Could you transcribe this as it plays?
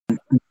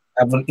I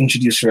haven't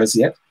introduced her as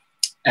yet,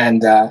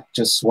 and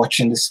just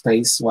watching the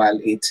space while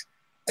it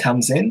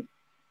comes in,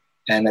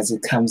 and as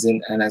it comes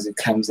in, and as it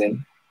comes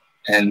in,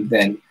 and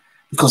then,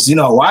 because a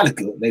while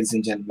ago, ladies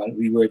and gentlemen,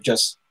 we were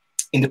just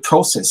in the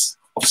process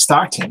of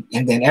starting,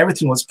 and then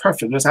everything was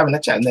perfect. We was having a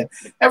chat, and then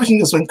everything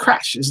just went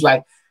crash. It's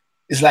like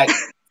it's like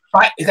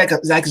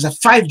it's a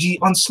 5G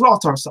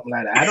onslaught or something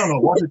like that. I don't know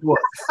what it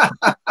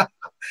was.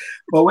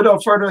 But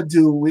without further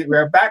ado,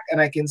 we're back, and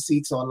I can see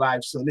it's all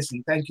live. So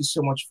listen, thank you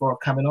so much for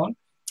coming on.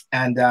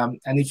 And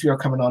if you're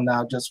coming on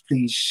now, just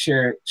please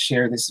share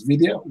this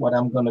video. What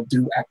I'm gonna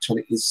do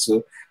actually is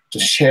to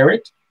share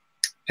it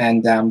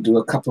and do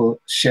a couple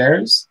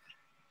shares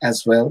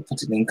as well,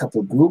 put it in a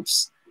couple of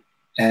groups,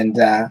 and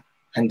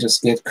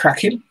just get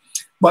cracking.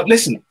 But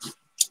listen,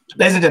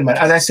 ladies and gentlemen,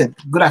 as I said,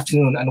 good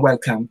afternoon and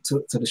welcome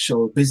to the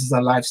show, Business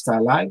and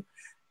Lifestyle Live.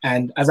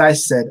 And as I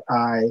said,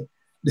 I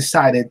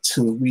decided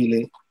to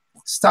really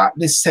start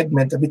this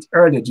segment a bit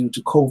earlier due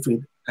to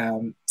COVID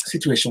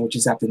situation, which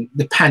is happening,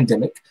 the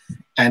pandemic.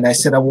 And I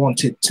said I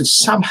wanted to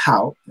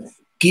somehow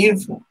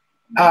give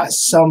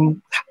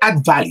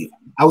add value.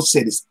 I would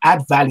say this,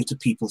 add value to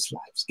people's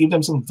lives, give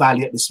them some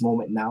value at this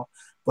moment now.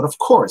 But of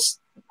course,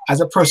 as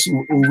a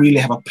person who really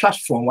have a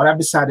platform, what I've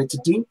decided to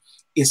do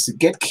is to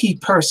get key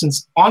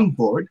persons on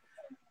board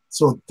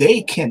so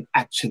they can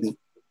actually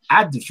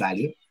add the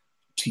value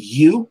to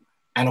you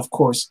and, of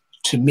course,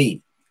 to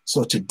me.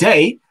 So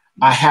today,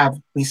 I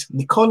have Miss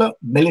Nicola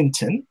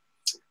Millington.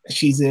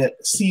 She's a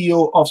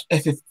CEO of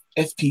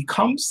FP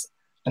Comms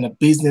and a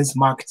business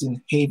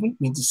marketing haven,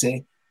 means to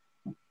say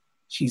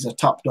she's a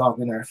top dog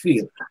in her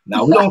field.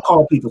 Now, we don't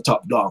call people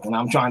top dog, and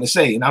I'm trying to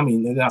say, I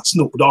mean, they're not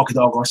Snoop Doggy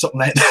Dog or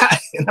something like that.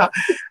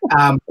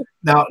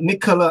 Now,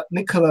 Nicola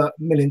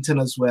Millington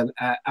as well.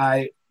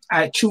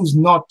 I choose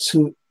not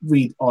to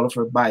read all of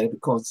her bio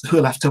because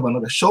we'll have to have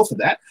another show for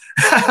that.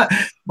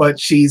 But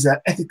she's an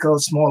ethical,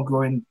 small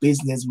growing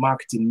business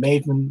marketing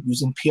maven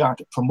using PR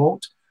to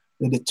promote,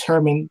 the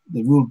determined,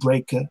 the rule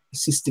breaker, the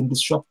system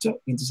disruptor,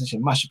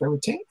 intersection mash up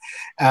everything,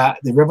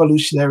 the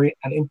revolutionary,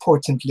 and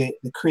importantly,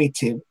 the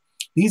creative.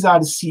 These are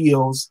the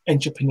CEOs,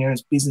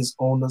 entrepreneurs, business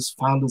owners,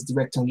 founders,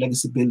 directors, and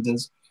legacy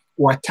builders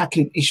who are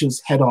tackling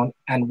issues head on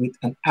and with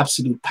an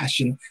absolute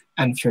passion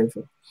and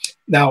fervor.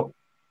 Now,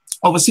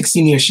 over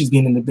 16 years she's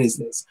been in the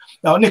business.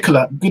 Now,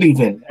 Nicola, good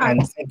evening,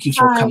 and thank you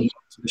for coming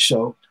to the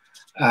show.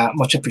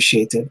 Much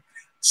appreciated.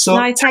 So,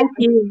 no, thank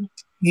you.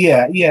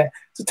 Yeah.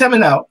 So tell me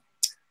now,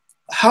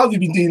 how have you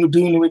been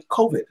dealing with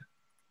COVID,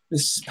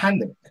 this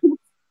pandemic?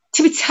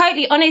 To be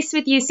totally honest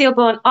with you,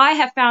 Silborn, I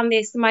have found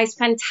this the most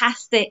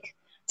fantastic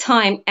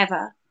time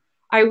ever.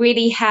 I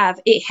really have.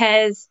 It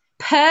has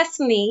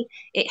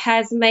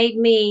made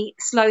me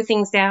slow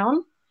things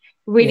down,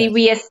 really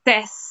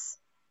reassess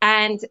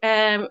and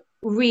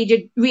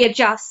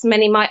readjust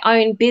many of my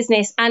own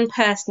business and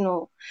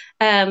personal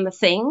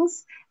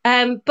things.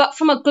 But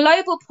from a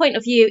global point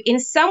of view, in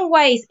some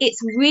ways,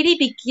 it's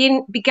really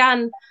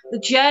begun the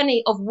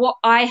journey of what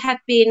I have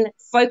been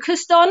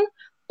focused on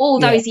all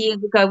those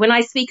years ago. When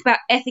I speak about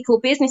ethical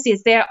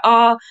businesses, there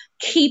are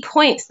key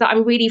points that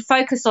I'm really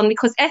focused on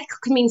because ethical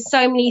can mean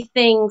so many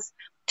things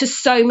to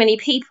so many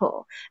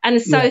people.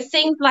 And so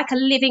things like a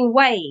living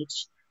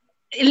wage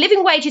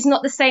is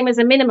not the same as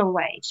a minimum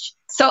wage.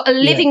 So a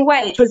living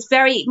wage was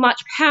very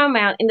much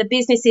paramount in the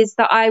businesses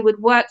that I would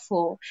work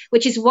for,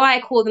 which is why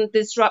I call them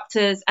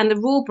disruptors and the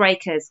rule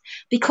breakers,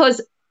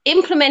 because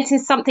implementing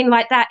something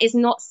like that is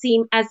not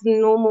seen as the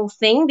normal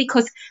thing,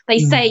 because they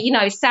say,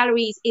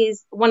 salaries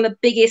is one of the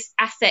biggest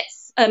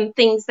assets,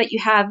 things that you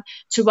have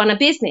to run a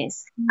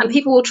business, and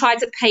people will try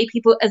to pay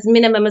people as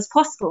minimum as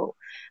possible.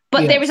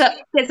 But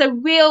there's a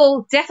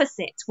real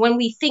deficit when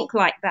we think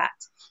like that.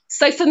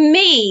 So for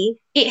me,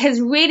 it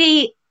has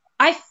really,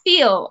 I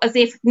feel as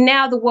if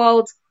now the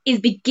world is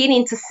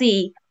beginning to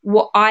see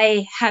what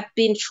I have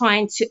been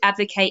trying to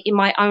advocate in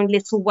my own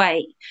little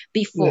way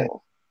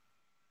before.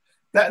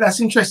 That's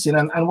interesting.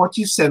 And what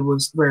you said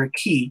was very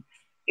key,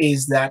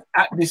 is that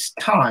at this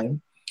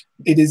time,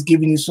 it is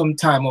giving you some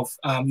time of,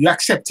 you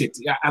accept it.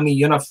 I mean,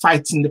 you're not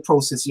fighting the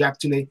process. You're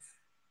actually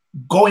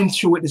going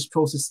through with this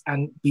process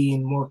and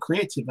being more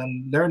creative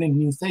and learning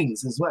new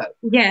things as well.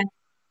 Yeah,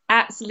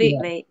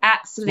 absolutely.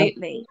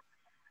 Absolutely.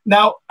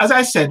 Now, as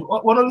I said,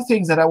 one of the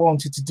things that I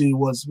wanted to do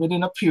was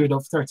within a period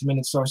of 30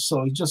 minutes or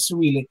so, just to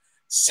really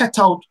set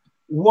out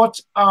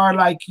what are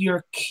like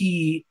your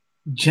key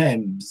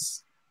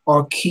gems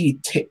or key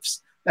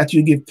tips that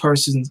you give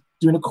persons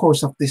during the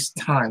course of this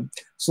time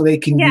so they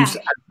can use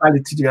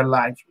value to their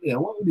life.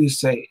 What would you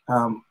say?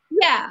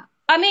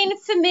 I mean,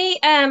 for me,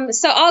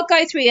 so I'll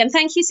go through, and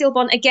thank you,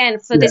 Silbon, again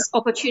for this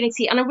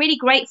opportunity. And I'm really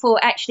grateful,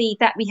 actually,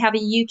 that we have a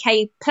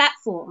UK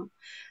platform,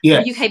 a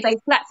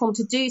UK-based platform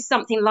to do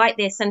something like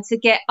this and to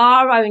get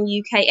our own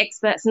UK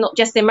experts, not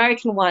just the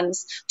American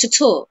ones, to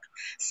talk.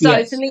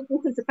 So for me,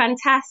 this is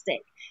fantastic.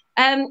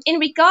 In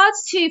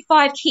regards to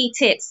 5 key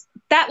tips,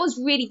 that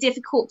was really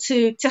difficult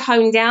to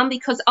hone down,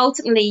 because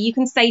ultimately you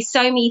can say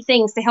so many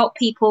things to help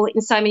people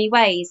in so many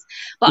ways.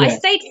 But I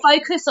stayed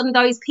focused on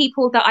those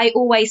people that I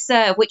always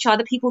serve, which are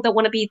the people that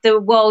want to be the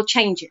world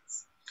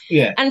changers.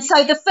 Yeah. And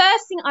so the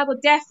first thing I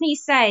would definitely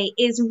say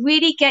is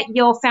really get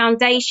your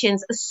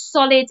foundations as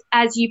solid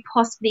as you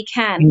possibly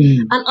can.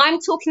 And I'm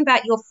talking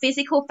about your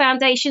physical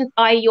foundations,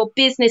 i.e. your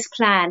business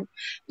plan,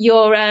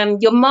 your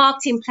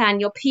marketing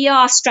plan, your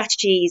PR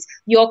strategies,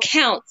 your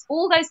accounts,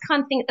 all those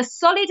kind of things, as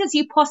solid as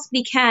you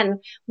possibly can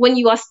when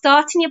you are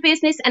starting your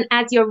business and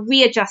as you're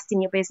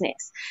readjusting your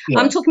business.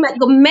 I'm talking about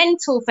your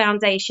mental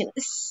foundation.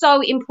 It's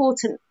so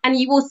important. And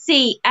you will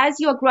see, as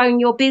you are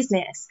growing your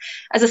business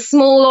as a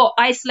small or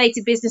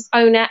isolated business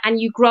owner,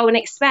 and you grow and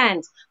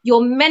expand,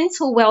 your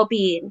mental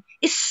well-being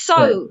is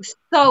so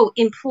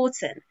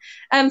important.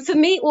 For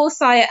me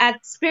also, I add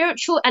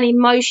spiritual and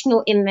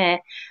emotional in there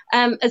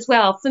as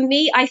well. For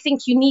me, I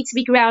think you need to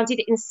be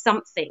grounded in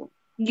something.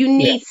 You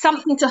need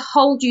something to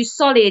hold you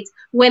solid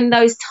when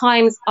those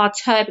times are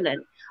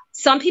turbulent.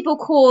 Some people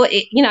call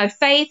it,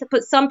 faith,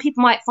 but some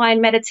people might find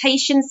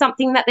meditation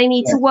something that they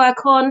need to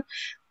work on.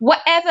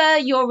 Whatever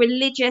your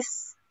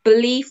religious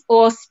belief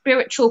or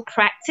spiritual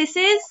practice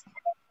is,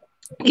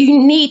 you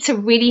need to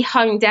really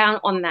hone down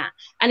on that.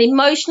 And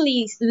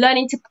emotionally,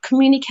 learning to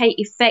communicate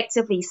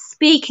effectively,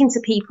 speaking to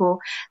people,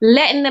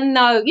 letting them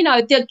know,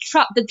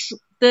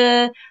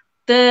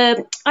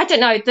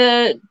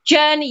 the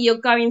journey you're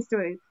going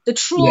through, the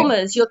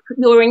traumas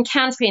you're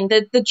encountering,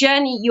 the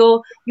journey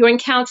you're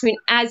encountering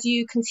as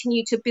you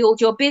continue to build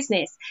your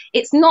business.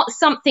 It's not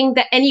something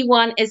that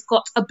anyone has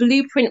got a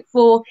blueprint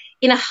for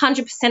in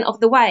 100% of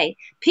the way.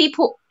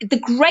 People, the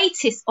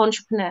greatest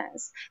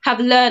entrepreneurs, have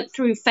learned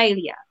through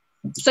failure.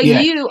 So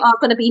you are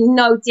going to be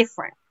no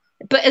different.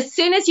 But as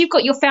soon as you've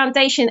got your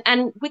foundation,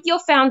 and with your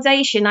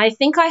foundation, I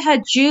think I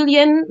heard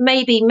Julian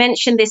maybe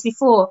mention this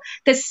before,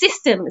 the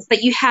systems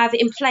that you have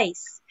in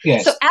place.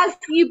 Yes. So as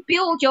you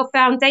build your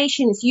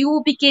foundations, you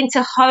will begin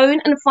to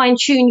hone and fine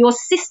tune your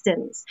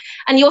systems.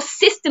 And your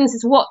systems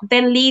is what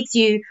then leads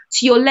you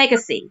to your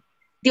legacy.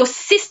 Your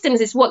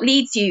systems is what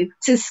leads you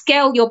to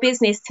scale your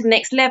business to the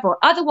next level.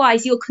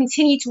 Otherwise, you'll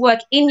continue to work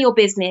in your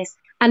business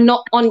and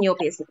not on your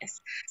business.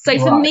 So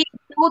for me,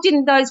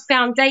 building those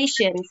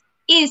foundations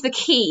is the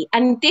key.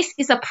 And this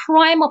is a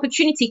prime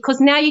opportunity, because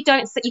now you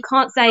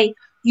can't say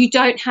you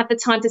don't have the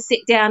time to sit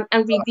down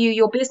and review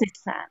your business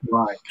plan.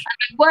 Right. And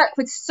I work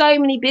with so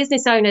many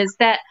business owners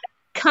that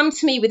come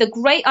to me with a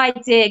great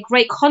idea,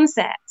 great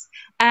concept.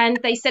 And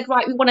they said,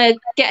 right, we want to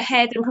get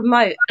ahead and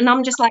promote. And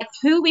I'm just like,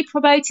 who are we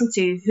promoting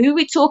to? Who are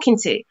we talking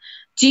to?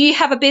 Do you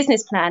have a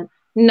business plan?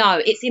 No,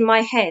 it's in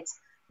my head.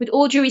 With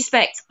all due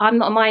respect, I'm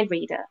not a mind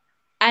reader.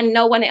 And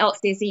no one else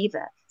is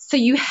either. So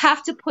you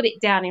have to put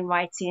it down in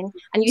writing,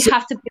 and you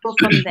have to build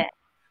from there.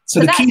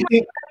 So the key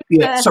thing,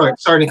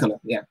 sorry, Nicola,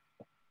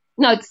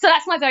 No, so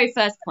that's my very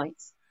first point.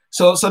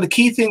 So the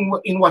key thing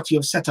in what you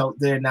have set out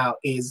there now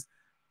is,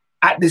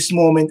 at this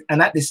moment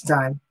and at this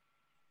time,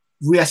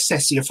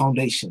 reassess your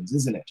foundations,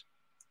 isn't it?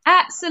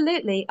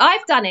 Absolutely,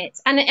 I've done it,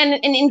 and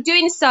in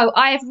doing so,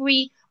 I've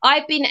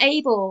been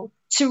able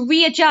to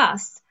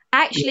readjust.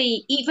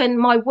 Actually, even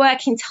my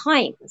working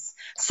times.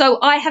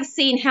 So I have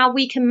seen how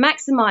we can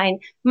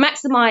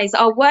maximize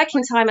our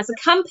working time as a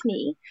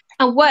company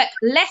and work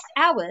less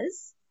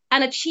hours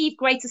and achieve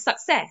greater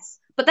success.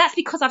 But that's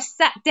because I've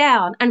sat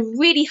down and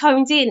really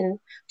honed in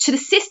to the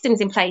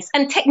systems in place.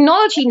 And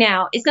technology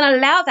now is going to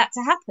allow that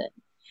to happen,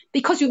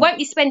 because we won't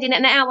be spending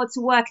an hour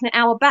to work and an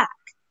hour back.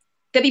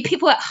 There'll be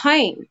people at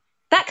home.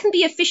 That can be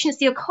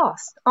efficiency of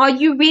cost. Are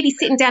you really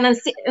sitting down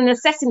and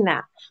assessing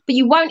that? But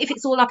you won't if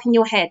it's all up in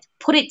your head.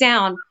 Put it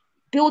down,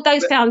 build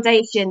those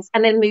foundations,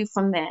 and then move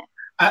from there.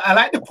 I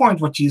like the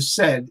point what you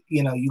said.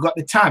 You got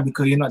the time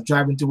because you're not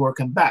driving to work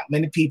and back.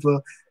 Many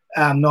people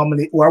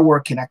normally who are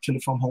working actually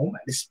from home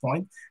at this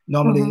point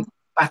normally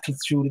battle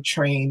through the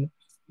train.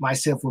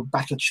 Myself will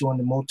battle through on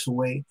the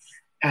motorway,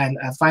 and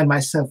I find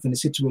myself in a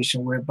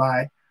situation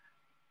whereby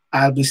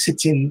I'll be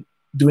sitting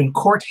doing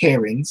court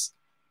hearings,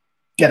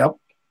 get up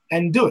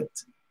and do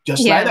it.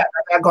 Just like that.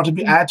 I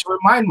had to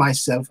remind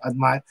myself, as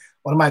one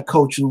of my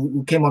coach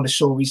who came on the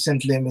show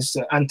recently,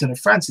 Mr. Anthony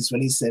Francis,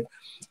 when he said,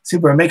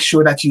 Sibra, make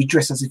sure that you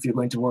dress as if you're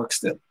going to work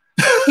still.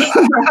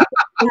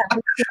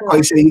 Or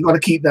he said, you got to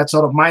keep that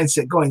sort of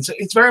mindset going. So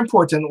it's very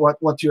important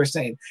what you're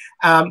saying.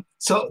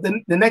 So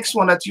the next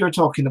one that you're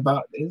talking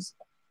about is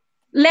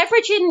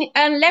leveraging your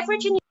network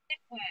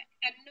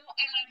and not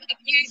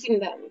abusing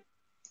them.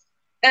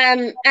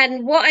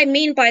 And what I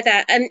mean by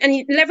that, and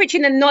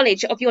leveraging the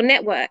knowledge of your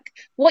network,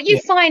 what you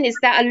find is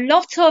that a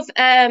lot of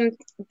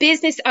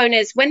business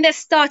owners, when they're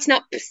starting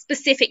up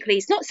specifically,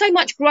 it's not so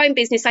much growing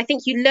business. I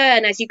think you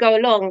learn as you go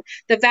along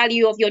the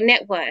value of your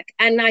network.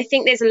 And I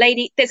think there's a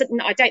lady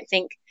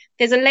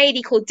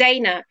called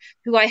Dana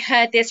who I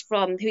heard this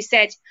from, who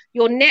said,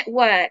 your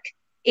network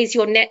is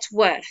your net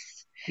worth.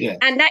 Yeah.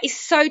 And that is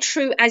so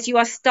true as you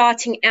are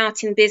starting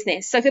out in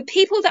business. So for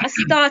people that are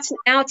starting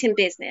out in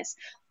business,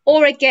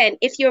 Or again,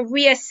 if you're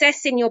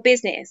reassessing your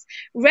business,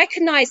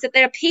 recognize that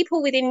there are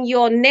people within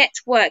your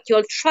network,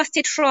 your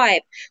trusted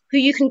tribe, who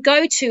you can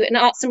go to and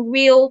ask some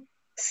real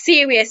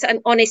serious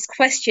and honest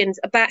questions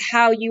about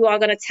how you are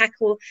going to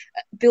tackle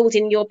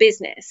building your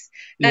business.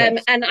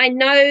 Yes. And I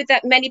know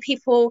that many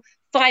people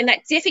find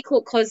that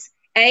difficult because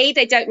they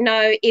don't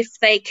know if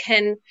they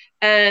can,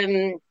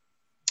 they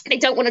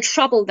don't want to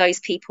trouble those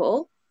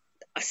people.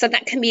 So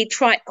that can be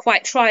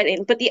quite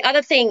trying. But the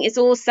other thing is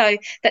also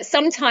that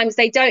sometimes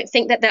they don't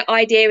think that their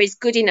idea is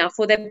good enough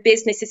or their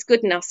business is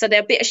good enough. So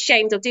they're a bit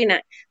ashamed of doing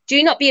that.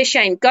 Do not be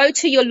ashamed. Go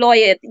to your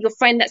lawyer, your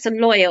friend that's a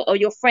lawyer, or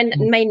your friend that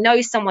may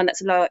know someone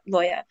that's a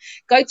lawyer.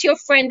 Go to your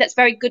friend that's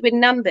very good with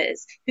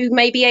numbers, who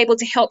may be able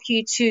to help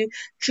you to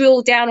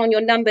drill down on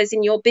your numbers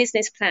in your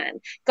business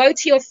plan. Go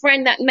to your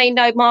friend that may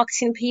know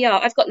marketing PR.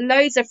 I've got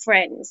loads of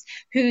friends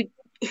who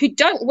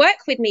don't work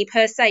with me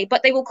per se,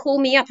 but they will call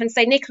me up and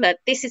say, Nicola,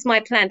 this is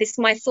my plan. This is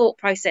my thought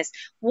process.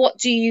 What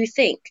do you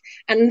think?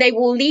 And they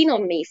will lean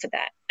on me for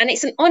that. And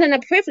it's an honor and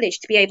a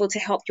privilege to be able to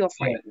help your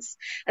friends.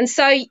 And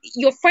so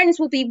your friends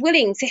will be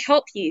willing to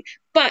help you,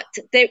 but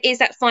there is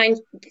that fine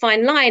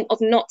line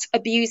of not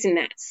abusing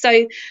that.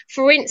 So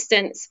for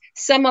instance,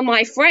 some of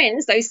my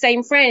friends, those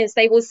same friends,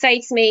 they will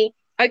say to me,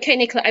 okay,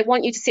 Nicola, I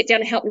want you to sit down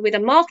and help me with a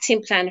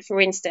marketing plan,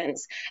 for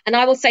instance. And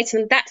I will say to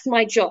them, that's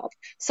my job.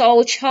 So I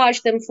will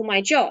charge them for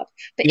my job.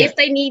 But if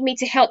they need me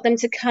to help them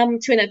to come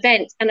to an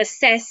event and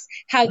assess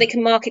how they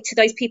can market to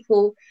those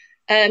people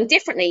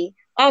differently,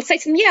 I'll say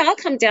to them, yeah, I'll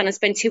come down and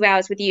spend 2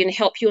 hours with you and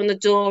help you on the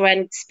door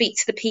and speak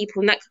to the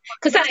people. And that,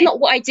 because that's not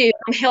what I do.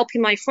 I'm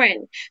helping my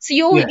friend. So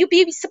you'll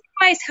be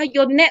surprised how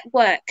your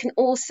network can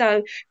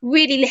also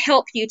really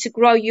help you to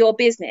grow your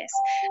business.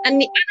 And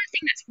the other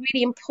thing that's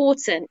really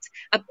important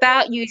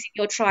about using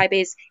your tribe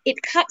is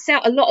it cuts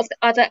out a lot of the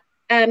other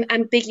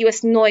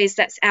ambiguous noise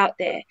that's out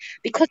there,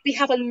 because we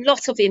have a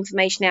lot of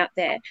information out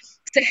there.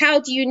 So how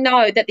do you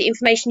know that the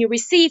information you're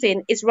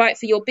receiving is right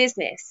for your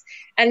business?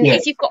 And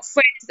if you've got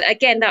friends that,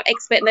 again, that are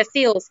expert in their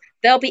fields,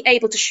 they'll be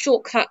able to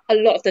shortcut a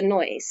lot of the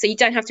noise. So you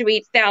don't have to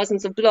read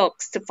thousands of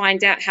blogs to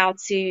find out how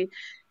to,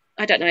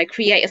 I don't know,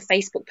 create a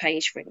Facebook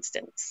page, for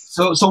instance.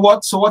 So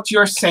what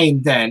you're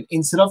saying then,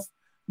 instead of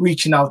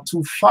reaching out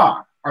too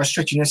far or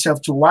stretching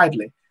yourself too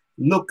widely,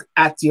 look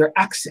at your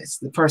access,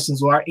 the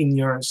persons who are in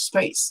your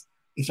space,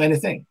 if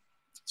anything.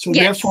 So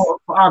therefore,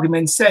 for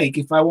argument's sake,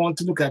 if I want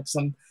to look at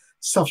some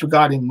stuff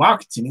regarding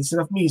marketing,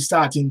 instead of me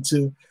starting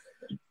to,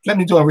 let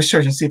me do a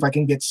research and see if I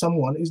can get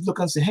someone, is look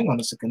and say, hang on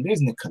a second, there's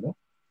Nicola.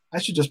 I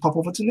should just pop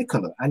over to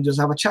Nicola and just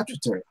have a chat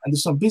with her and do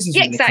some business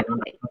with Nicola.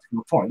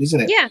 That's point, isn't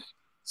it? Yeah.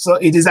 So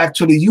it is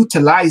actually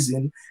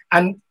utilizing,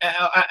 and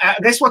I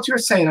guess what you're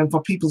saying, and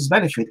for people's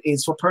benefit,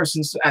 is for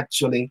persons to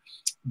actually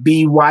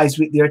be wise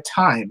with their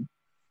time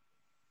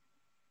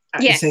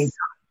at the same time.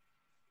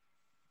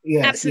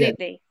 Yes,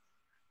 absolutely. Yes.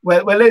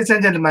 Well, ladies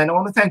and gentlemen, I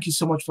want to thank you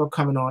so much for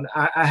coming on.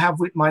 I have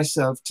with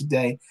myself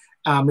today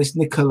Miss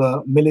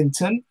Nicola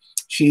Millington.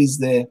 She's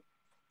the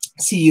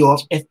CEO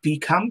of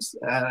FP Comes,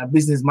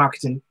 Business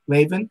Marketing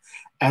Maven,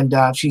 and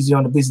she's here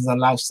on the Business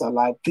and Lifestyle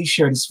Live. Please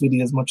share this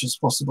video as much as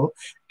possible,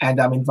 and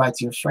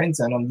invite your friends.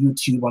 And on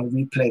YouTube, on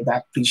the replay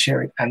back, please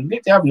share it and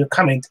have your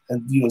comment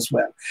and view as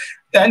well.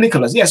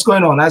 Nicholas, yes,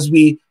 going on as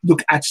we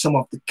look at some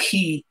of the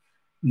key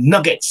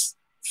nuggets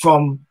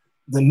from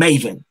the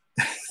Maven.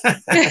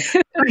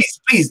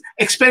 please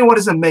explain what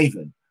is a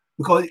Maven,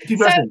 because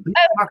people actually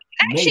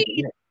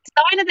the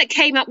designer that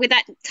came up with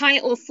that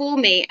title for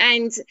me,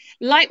 and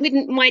like with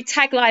my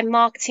tagline,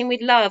 marketing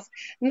with love,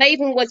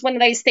 Maven was one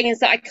of those things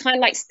that I kind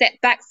of like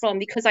stepped back from,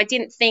 because I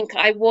didn't think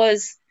I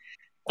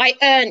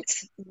earned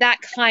that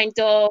kind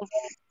of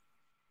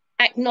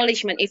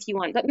acknowledgement, if you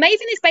want. But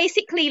Maven is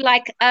basically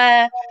like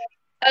an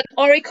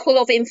oracle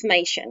of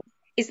information,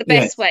 is the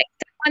best way.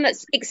 Someone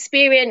that's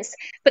experienced,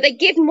 but they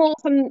give more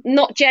from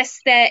not just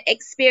their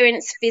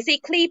experience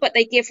physically, but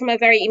they give from a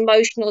very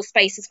emotional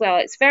space as well.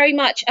 It's very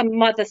much a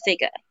mother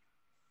figure.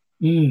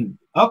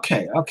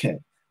 Okay.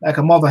 Like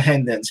a mother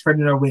hen then,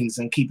 spreading her wings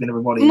and keeping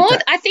everybody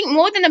intact. I think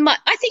more than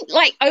I think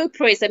like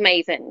Oprah is a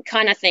Maven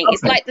kind of thing. Okay.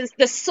 It's like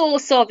the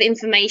source of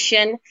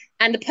information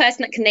and the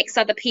person that connects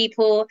other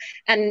people,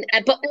 and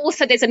but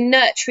also there's a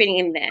nurturing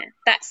in there.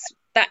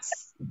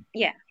 That's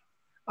yeah.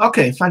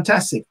 Okay,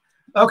 fantastic.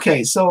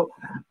 Okay, so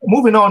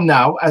moving on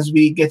now as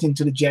we get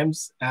into the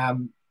gems.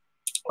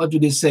 What do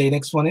they say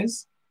next one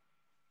is?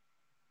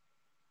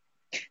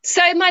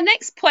 So my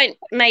next point,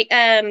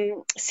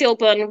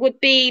 Silburn, would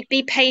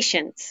be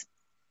patient.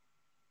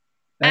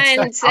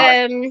 That's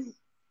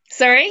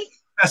sorry?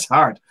 That's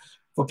hard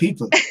for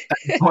people at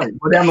the point,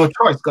 but they have no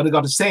choice.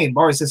 Got to stay in.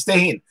 Boris says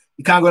stay in.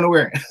 You can't go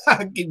nowhere.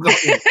 Keep going.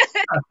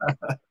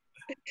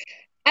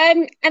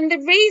 And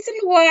the reason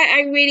why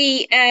I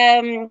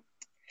really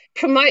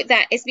promote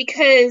that is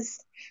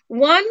because,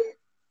 one,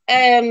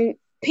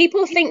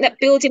 people think that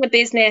building a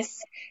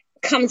business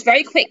comes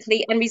very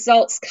quickly and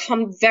results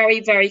come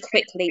very, very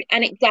quickly,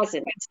 and it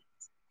doesn't.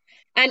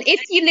 And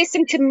if you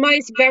listen to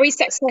most very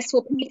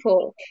successful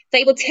people,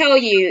 they will tell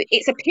you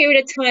it's a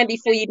period of time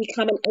before you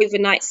become an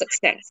overnight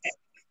success.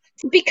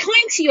 Be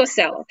kind to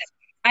yourself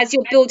as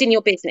you're building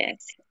your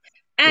business,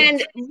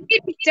 and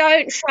really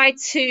don't try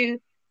to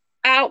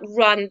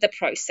outrun the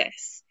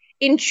process.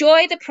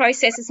 Enjoy the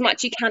process as much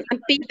as you can,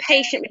 and be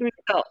patient with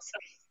results.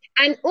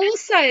 And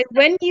also,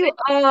 when you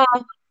are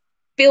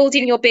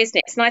building your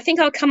business, and I think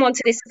I'll come on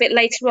to this a bit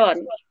later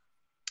on,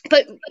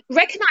 but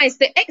recognize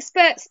the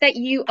experts that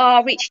you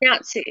are reaching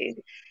out to,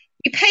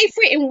 you pay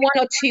for it in one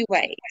or two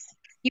ways.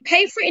 You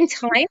pay for it in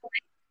time,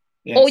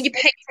 or you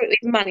pay for it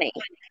with money.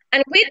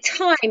 And with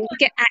time, you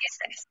get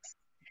access.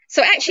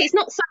 So actually, it's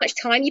not so much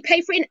time. You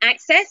pay for it in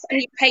access,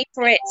 and you pay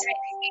for it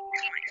in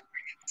time.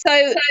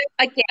 So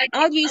again,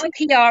 I'll use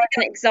PR as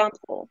an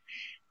example.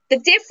 The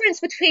difference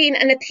between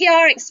a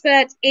PR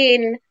expert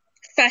in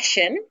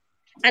fashion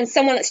and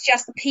someone that's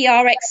just a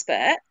PR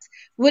expert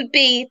would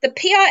be the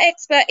PR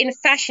expert in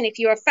fashion, if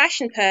you're a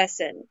fashion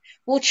person,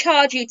 will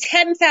charge you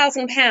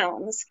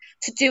 £10,000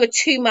 to do a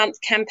 2-month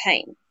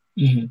campaign.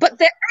 Mm-hmm. But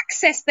the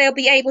access they'll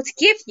be able to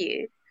give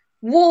you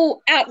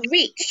will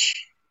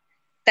outreach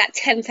that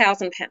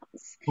 £10,000.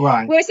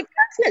 Right. Whereas a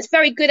person that's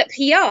very good at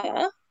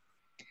PR,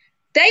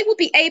 they will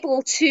be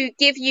able to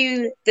give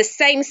you the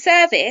same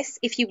service,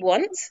 if you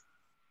want,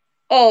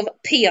 of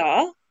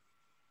PR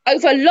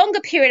over a longer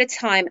period of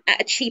time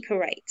at a cheaper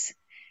rate.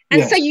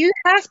 And so you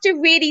have to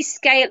really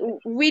scale,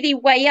 really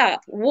weigh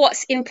up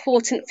what's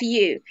important for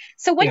you.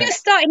 So when you're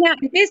starting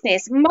out in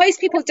business,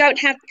 most people don't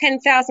have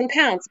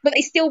 £10,000, but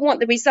they still want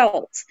the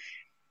results.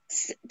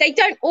 They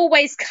don't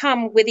always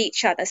come with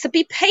each other. So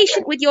be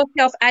patient with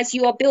yourself as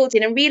you are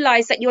building, and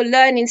realize that you're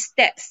learning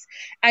steps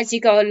as you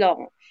go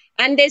along.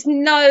 And there's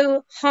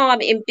no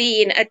harm in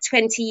being a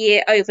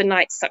 20-year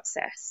overnight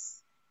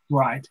success.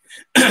 Right.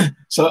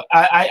 So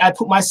I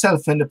put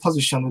myself in the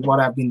position with what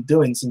I've been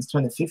doing since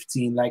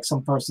 2015, like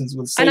some persons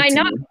will say. And I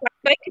know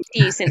I've spoken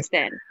to you since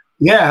then.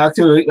 Yeah,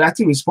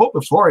 actually we spoke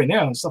before,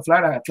 and stuff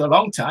like that for a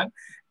long time.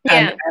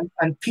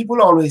 And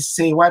people always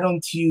say, why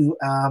don't you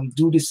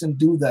do this and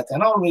do that?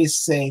 And I always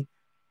say,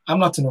 I'm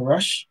not in a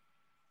rush.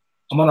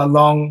 I'm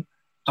on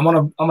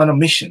a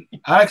mission.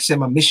 I actually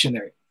am a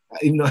missionary.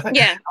 I'm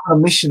a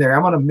missionary.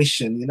 I'm on a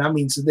mission. You know what I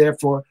mean? So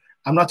therefore,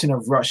 I'm not in a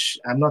rush.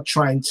 I'm not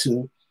trying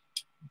to.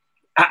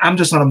 I'm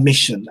just on a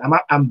mission.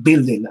 I'm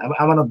building.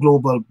 I'm on a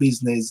global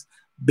business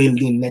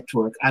building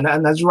network.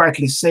 And as you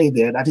rightly say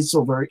there, that is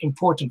so very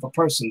important for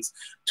persons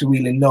to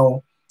really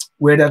know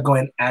where they're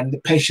going and the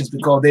patience,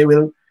 because they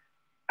will.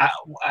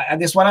 I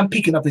guess what I'm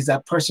picking up is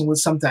that person will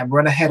sometimes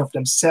run ahead of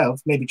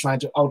themselves, maybe trying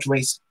to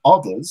outrace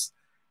others,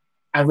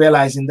 and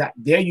realizing that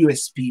their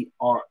USP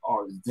or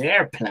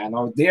their plan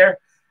or their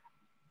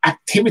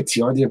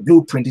activity or their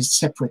blueprint is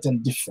separate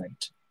and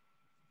different.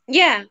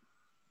 Yeah,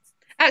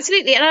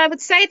 absolutely. And I would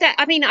say that,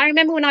 I mean, I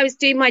remember when I was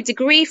doing my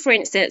degree, for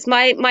instance,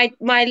 my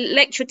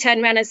lecturer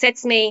turned around and said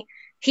to me,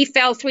 he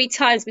fell 3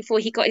 times before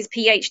he got his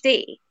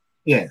PhD.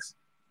 Yes.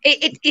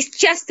 It's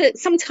just that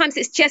sometimes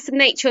it's just the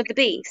nature of the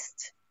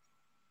beast.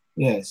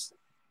 Yes.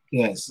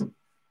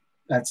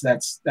 That's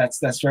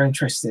very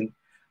interesting.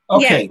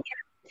 Okay. Yeah.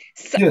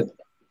 So, good.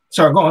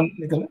 Sorry, go on,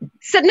 Nicola.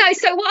 So what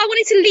I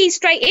wanted to lead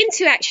straight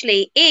into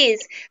actually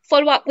is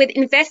follow up with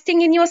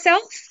investing in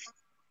yourself.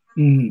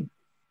 Mm.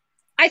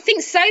 I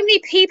think so many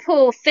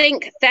people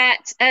think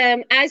that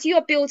as you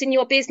are building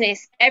your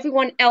business,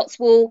 everyone else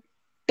will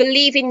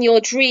believe in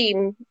your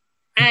dream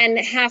and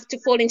have to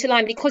fall into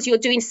line because you're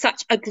doing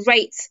such a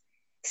great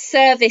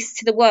service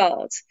to the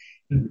world.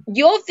 Mm.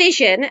 Your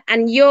vision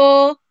and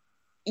your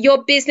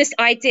business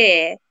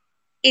idea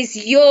is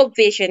your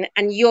vision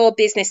and your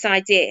business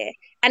idea,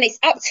 and it's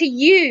up to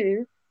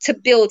you to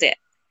build it.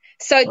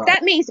 So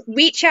that means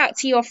reach out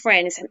to your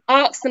friends and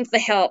ask them for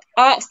help,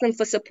 ask them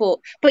for support,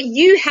 but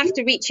you have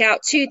to reach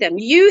out to them.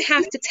 You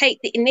have to take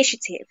the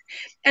initiative.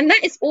 And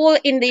that is all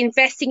in the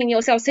investing in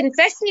yourself. So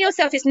investing in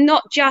yourself is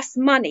not just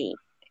money.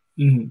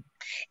 Mm-hmm.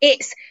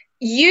 It's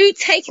you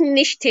taking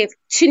initiative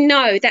to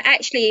know that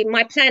actually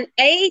my plan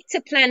A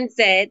to plan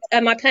Z,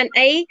 my plan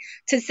A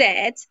to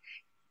Z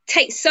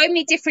takes so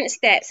many different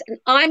steps, and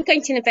I'm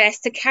going to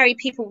invest to carry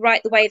people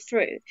right the way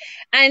through.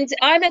 And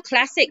I'm a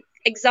classic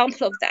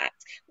example of that.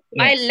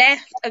 Yes. I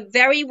left a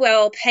very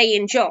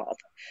well-paying job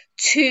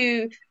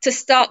to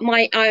start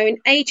my own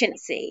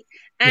agency.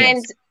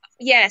 And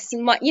yes,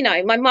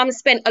 my mum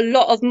spent a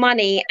lot of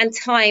money and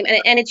time and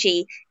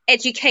energy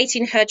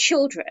educating her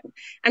children.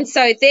 And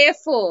so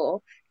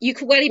therefore, you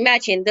can well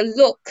imagine the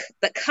look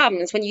that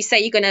comes when you say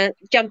you're going to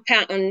jump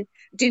out and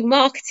do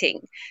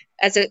marketing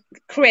as a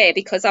career,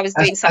 because I was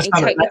doing something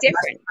totally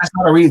different. That's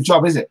not a real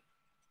job, is it?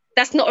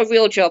 That's not a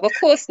real job, of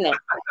course not.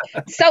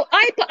 So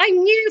I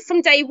knew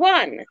from day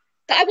one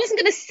that I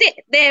wasn't going to sit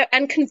there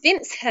and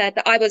convince her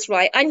that I was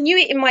right. I knew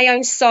it in my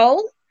own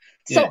soul.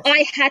 So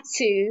I had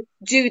to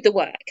do the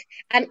work.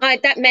 And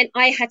that meant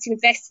I had to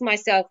invest in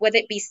myself, whether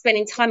it be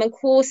spending time on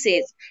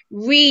courses,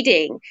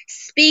 reading,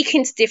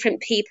 speaking to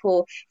different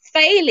people,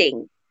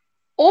 failing.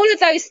 All of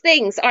those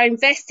things are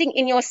investing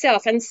in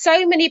yourself. And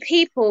so many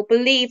people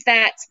believe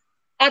that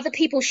other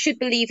people should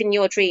believe in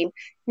your dream.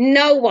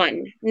 No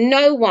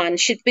one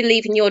should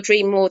believe in your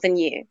dream more than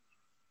you.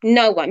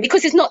 No one,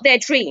 because it's not their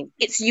dream.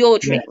 It's your Yeah.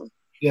 dream.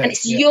 Yes. And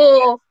it's Yeah.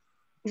 your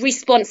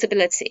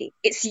responsibility.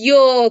 It's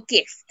your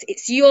gift.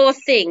 It's your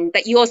thing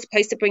that you're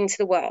supposed to bring to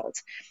the world.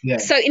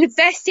 Yes. So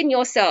invest in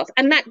yourself.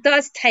 And that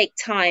does take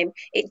time.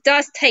 It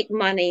does take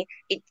money.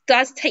 It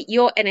does take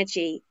your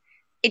energy.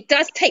 It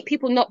does take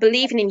people not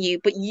believing in you,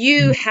 but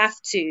you have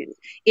to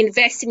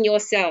invest in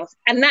yourself.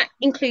 And that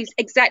includes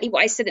exactly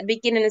what I said at the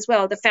beginning as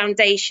well, the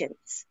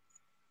foundations.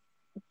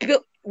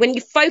 When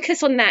you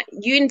focus on that,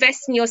 you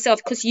invest in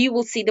yourself because you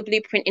will see the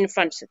blueprint in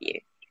front of you.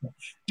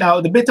 Now,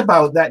 the bit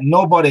about that,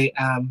 nobody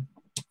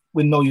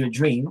will know your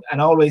dream.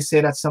 And I always say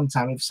that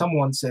sometimes if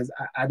someone says,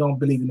 I don't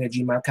believe in their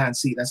dream, I can't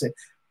see it, I say,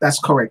 that's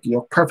correct.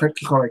 You're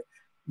perfectly correct.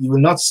 You will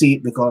not see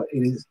it because it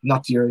is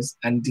not yours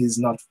and it is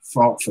not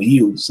for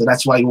you. So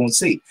that's why you won't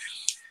see it.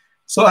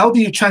 So how do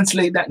you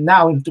translate that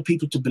now into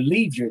people to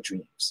believe your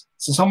dreams?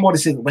 So somebody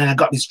said, when I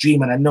got this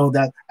dream and I know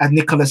that, as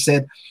Nicola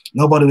said,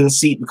 nobody will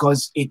see it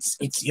because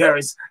it's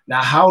yours.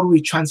 Now, how do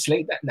we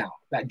translate that now,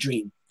 that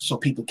dream, so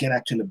people can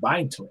actually buy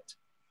into it?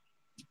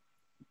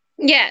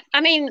 Yeah, I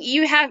mean,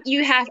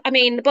 I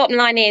mean, the bottom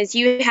line is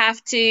you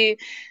have to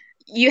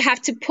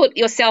put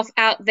yourself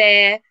out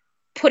there,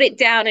 put it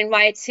down in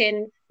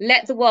writing,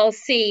 let the world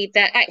see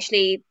that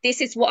actually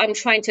this is what I'm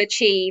trying to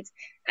achieve.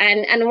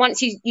 And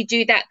once you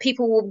do that,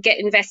 people will get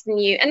invested in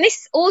you. And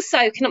this also,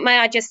 may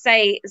I just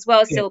say as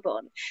well, Yeah.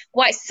 Silborn,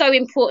 why it's so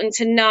important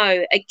to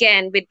know,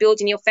 again, with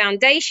building your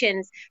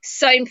foundations,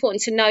 so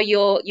important to know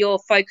your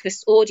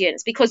focused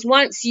audience, because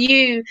once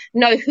you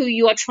know who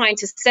you are trying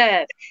to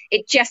serve,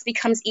 it just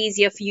becomes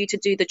easier for you to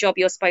do the job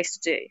you're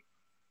supposed to do.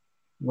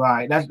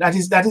 Right. That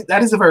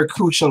is a very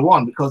crucial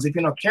one, because if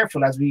you're not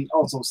careful, as we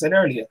also said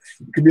earlier,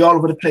 you could be all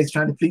over the place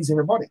trying to please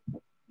everybody.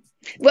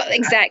 Well,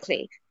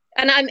 exactly.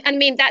 And I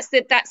mean,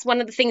 that's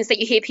one of the things that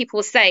you hear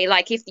people say,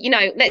 like, if,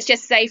 let's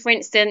just say, for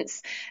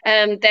instance,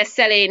 they're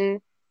selling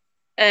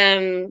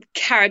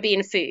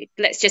Caribbean food.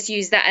 Let's just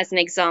use that as an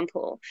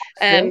example.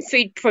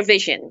 Food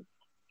provision,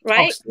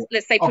 right? Oxtail.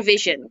 Let's say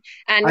provision.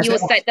 And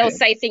they'll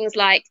say things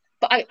like,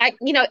 but I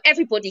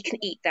everybody can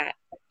eat that.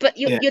 But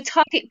your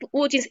target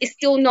audience is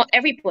still not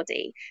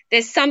everybody.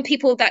 There's some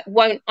people that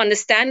won't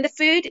understand the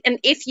food. And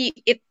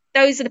if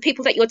those are the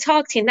people that you're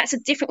targeting, that's a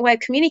different way of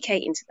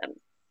communicating to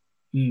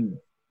them.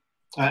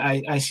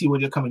 I see where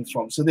you're coming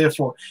from. So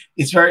therefore,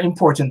 it's very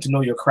important to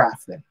know your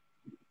craft then.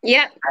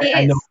 Yeah,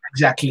 I know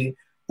exactly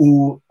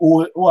who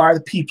are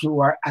the people who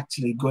are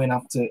actually going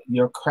after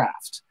your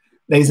craft.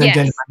 Ladies and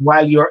gentlemen,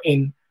 while you're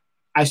in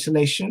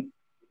isolation,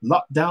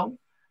 lockdown,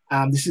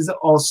 this is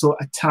also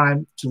a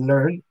time to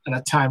learn and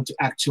a time to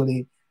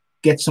actually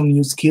get some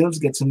new skills,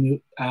 get some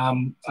new,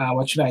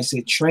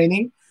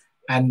 training,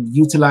 and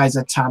utilize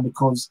that time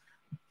because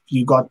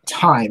you got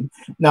time.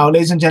 Now,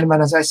 ladies and gentlemen,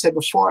 as I said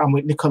before, I'm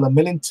with Nicola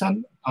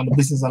Millington on the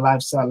Business and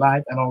Lifestyle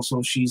Live, and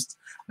also she's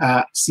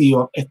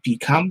CEO of FP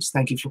Camps.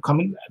 Thank you for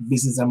coming.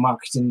 Business and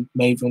Marketing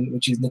Maven,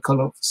 which is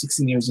Nicola,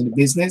 16 years in the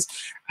business,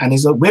 and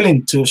is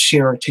willing to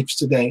share her tips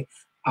today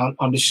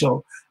on the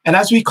show. And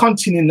as we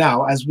continue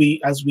now, as we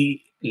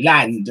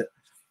land,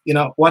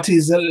 what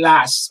is the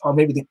last or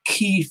maybe the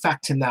key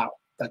factor now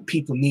that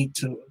people need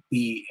to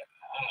be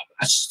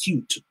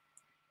astute?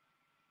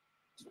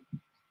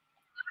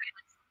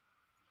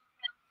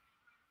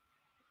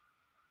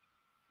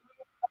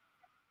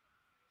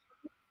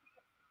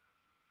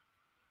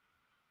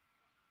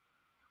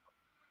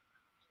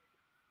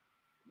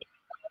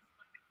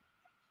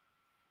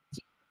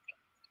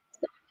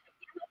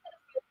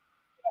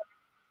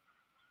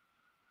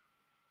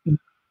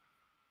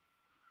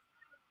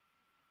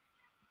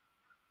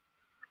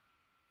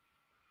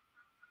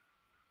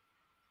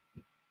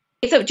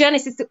 If a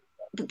journalist is to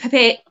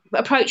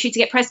approach you to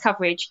get press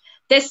coverage,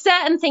 there's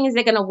certain things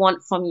they're going to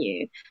want from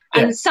you.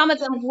 And some of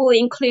them will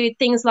include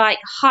things like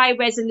high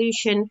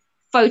resolution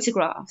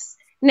photographs.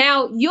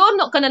 Now, you're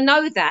not going to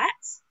know that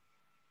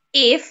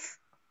if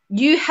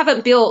you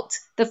haven't built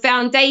the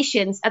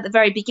foundations at the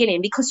very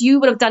beginning, because you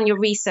would have done your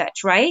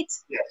research, right?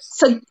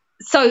 Yes.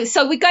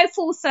 So we go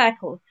full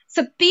circle.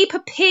 So be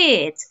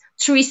prepared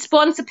to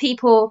respond to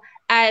people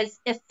as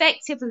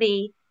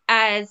effectively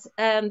as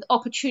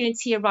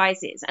opportunity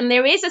arises. And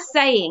there is a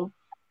saying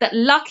that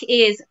luck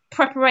is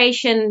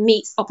preparation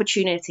meets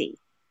opportunity.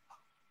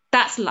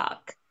 That's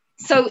luck.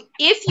 So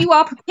if you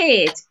are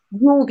prepared,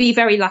 you will be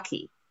very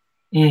lucky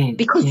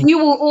because you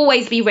will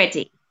always be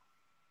ready.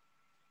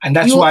 And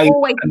that's why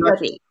always be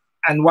ready.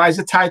 And why is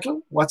the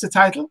title? What's the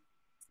title?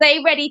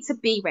 Stay ready to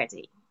be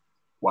ready.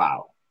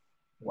 Wow.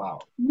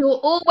 You'll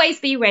always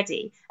be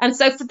ready. And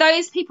so for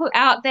those people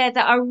out there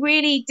that are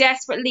really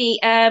desperately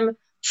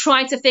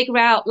trying to figure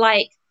out,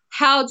 like,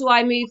 how do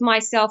I move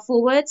myself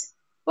forward?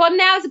 Well,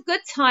 now is a good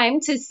time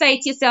to say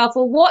to yourself,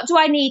 well, what do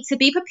I need to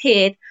be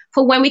prepared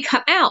for when we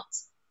come out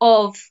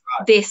of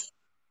this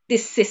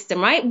system,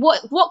 right?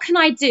 What can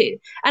I do?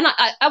 And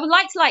I would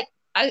like to,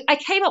 I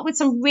came up with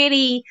some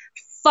really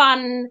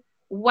fun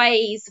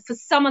ways for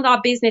some of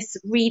our business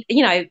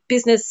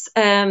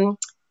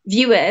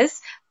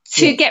viewers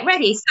to get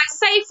ready. So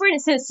say, for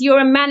instance, you're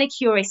a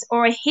manicurist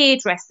or a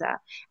hairdresser,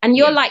 and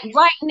you're like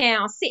right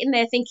now sitting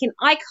there thinking,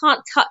 I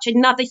can't touch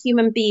another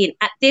human being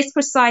at this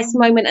precise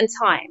moment in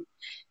time.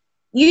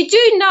 You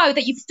do know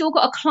that you've still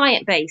got a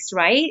client base,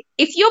 right?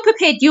 If you're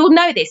prepared, you'll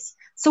know this.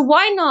 So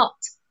why not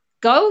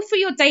go through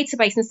your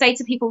database and say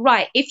to people,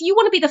 right, if you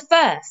want to be the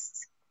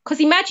first,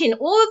 because imagine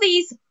all of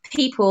these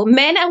people,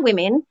 men and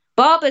women,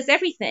 barbers,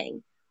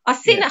 everything, are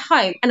sitting at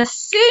home, and as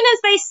soon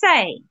as they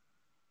say,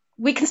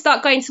 we can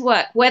start going to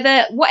work,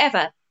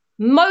 whatever,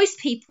 most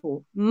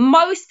people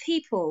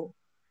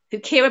who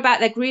care about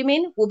their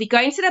grooming will be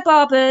going to their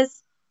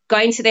barbers,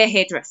 going to their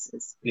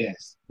hairdressers.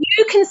 Yes.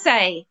 You can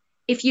say,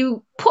 if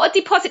you put a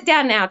deposit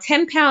down now,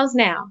 £10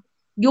 now,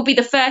 you'll be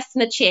the first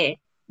in the chair.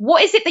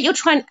 What is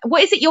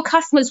it your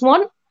customers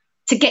want?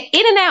 To get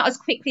in and out as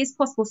quickly as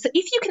possible. So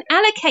if you can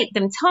allocate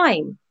them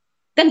time,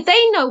 then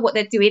they know what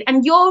they're doing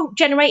and you're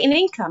generating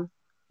income.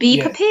 Be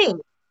prepared.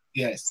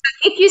 Yes.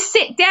 So if you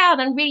sit down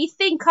and really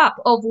think up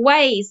of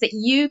ways that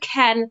you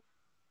can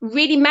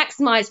really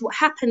maximize what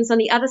happens on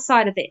the other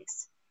side of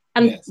this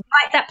and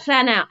write that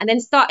plan out and then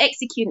start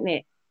executing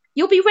it,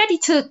 you'll be ready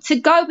to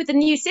go with the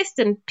new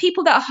system.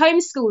 People that are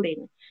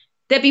homeschooling,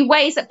 there'll be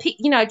ways that,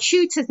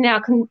 tutors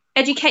now can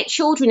educate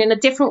children in a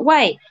different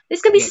way.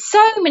 There's going to be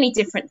so many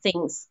different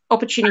things,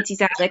 opportunities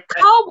out there.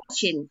 Car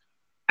washing.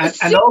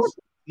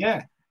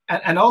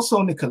 And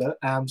also, Nicola,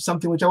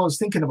 something which I was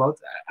thinking about,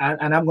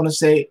 and I'm going to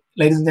say,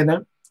 ladies and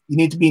gentlemen, you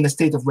need to be in a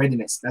state of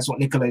readiness. That's what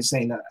Nicola is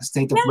saying, a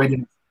state of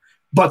readiness.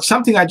 But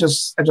something I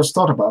just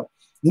thought about,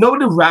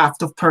 the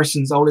raft of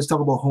persons always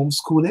talk about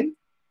homeschooling?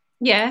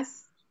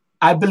 Yes.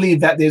 I believe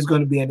that there's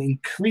going to be an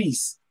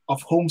increase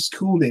of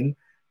homeschooling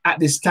at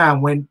this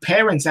time when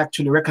parents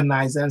actually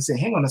recognize that and say,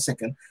 hang on a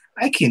second,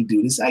 I can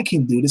do this,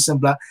 and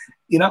blah.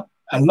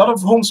 A lot of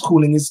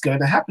homeschooling is going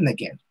to happen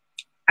again.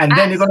 And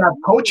then you're going to have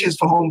coaches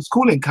for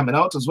homeschooling coming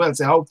out as well.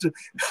 So how to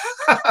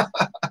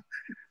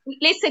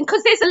listen,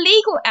 because there's a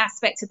legal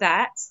aspect to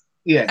that,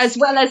 as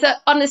well as an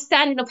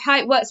understanding of how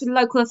it works with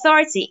local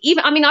authority.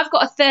 I've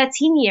got a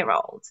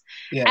 13-year-old,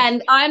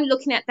 and I'm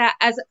looking at that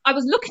as I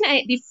was looking at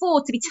it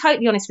before, to be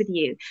totally honest with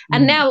you.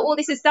 And now all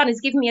this has done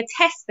is given me a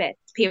test bed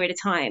period of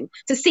time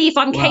to see if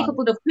I'm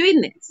capable of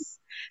doing this.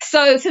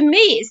 So for me,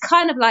 it's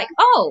kind of like,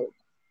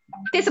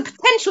 there's a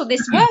potential of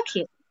this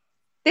working.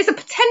 There's a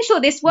potential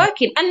of this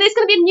working, and there's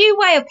going to be a new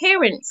way of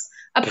parents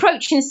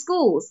approaching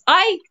schools.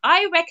 I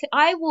reckon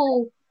I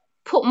will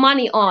put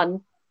money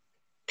on.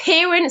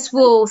 Parents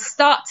will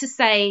start to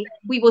say,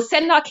 we will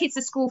send our kids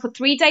to school for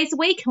 3 days a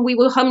week, and we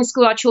will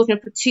homeschool our children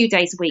for 2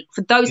 days a week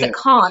for those that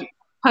can't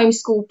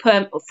homeschool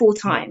full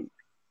time.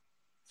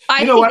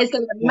 I think there's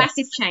going to be a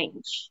massive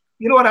change.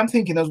 You know what I'm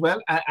thinking as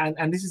well,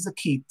 and this is the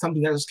key,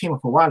 something that just came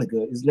up a while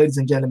ago, is, ladies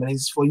and gentlemen,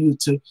 is for you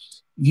to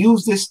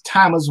use this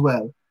time as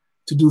well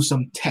to do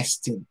some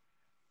testing.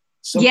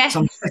 Some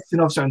testing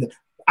of something.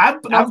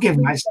 I've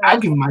given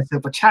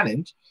myself a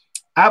challenge.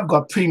 I've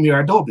got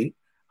Premiere Adobe,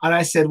 and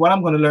I said what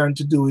I'm going to learn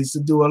to do is to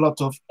do a lot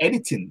of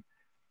editing.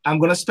 I'm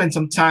going to spend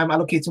some time,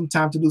 allocate some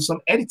time to do some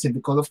editing,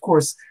 because of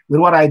course,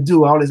 with what I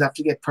do, I always have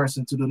to get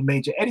person to do the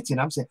major editing.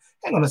 I'm saying,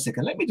 hang on a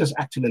second, let me just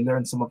actually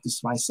learn some of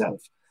this myself.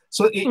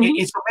 So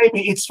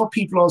it's for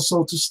people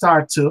also to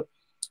start to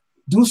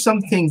do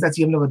some things that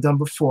you've never done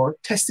before,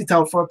 test it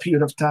out for a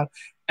period of time,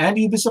 and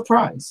you'll be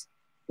surprised.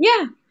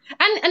 Yeah.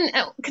 And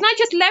can I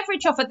just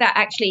leverage off of that,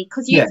 actually?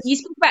 Because you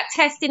speak about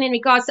testing in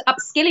regards to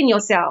upskilling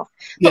yourself,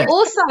 but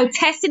also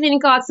testing in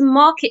regards to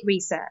market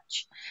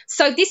research.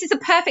 So this is a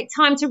perfect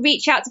time to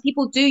reach out to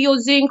people, do your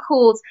Zoom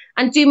calls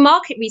and do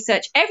market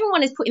research.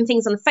 Everyone is putting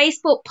things on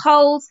Facebook,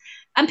 polls,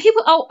 and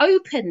people are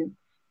open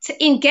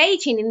to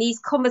engaging in these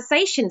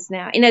conversations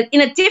now in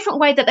a different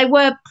way that they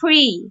were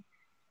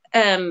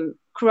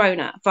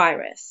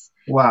pre-coronavirus.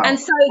 Wow. And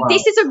so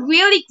this is a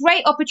really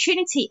great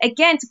opportunity,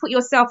 again, to put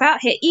yourself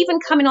out here. Even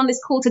coming on this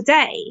call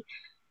today,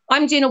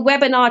 I'm doing a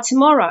webinar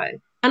tomorrow,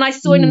 and I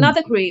saw in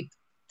another group,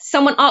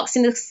 someone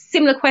asking a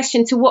similar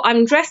question to what I'm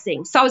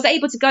addressing. So I was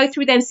able to go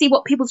through there and see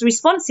what people's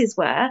responses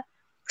were,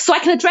 so I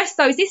can address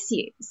those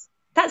issues.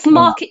 That's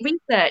market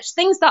research,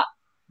 things that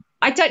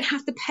I don't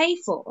have to pay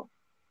for.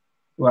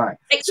 Right.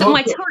 Except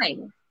my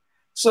time.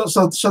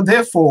 So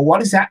therefore,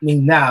 what is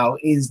happening now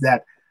is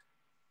that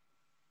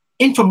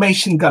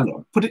information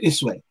galore, put it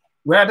this way,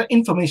 we're at an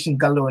information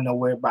galore now,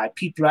 whereby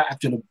people are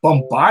actually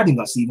bombarding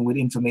us even with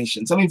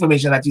information, some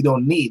information that you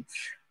don't need.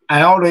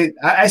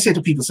 I say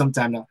to people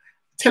sometime now,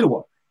 tell you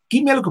what,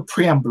 give me a little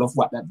preamble of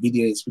what that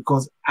video is,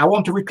 because I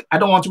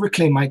don't want to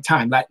reclaim my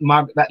time, like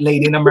that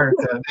lady in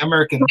America, the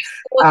American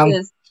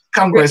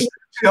Congress.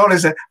 She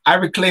always said, I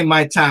reclaim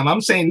my time.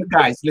 I'm saying,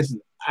 guys, listen,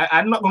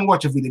 I'm not going to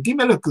watch a video. Give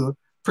me a little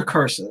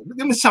precursor.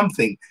 Give me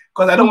something,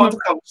 because I don't want to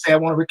come say I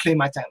want to reclaim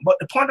my time. But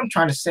the point I'm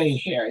trying to say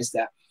here is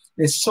that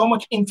there's so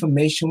much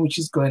information which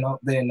is going out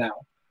there now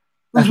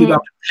that we don't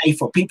have to pay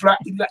for. People are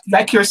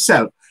like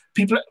yourself.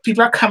 People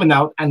are coming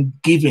out and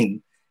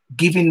giving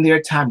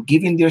their time,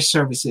 giving their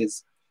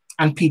services,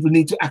 and people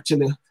need to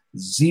actually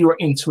zero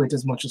into it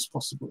as much as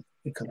possible.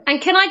 Nicola.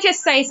 And can I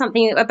just say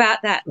something about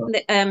that, Sure.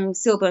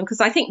 Silburn?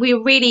 Because I think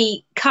we're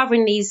really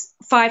covering these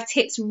 5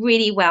 tips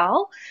really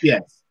well.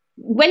 Yes.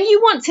 When you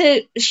want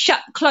to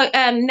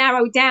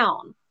narrow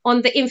down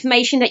on the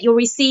information that you're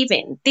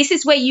receiving, this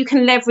is where you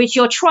can leverage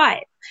your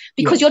tribe,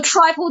 because Yes. your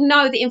tribe will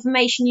know the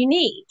information you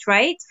need,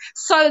 right?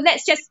 So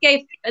let's just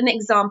give an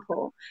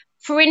example.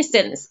 For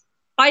instance,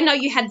 I know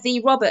you had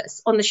V.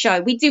 Roberts on the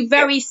show. We do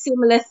very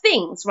similar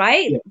things,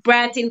 right? Yes.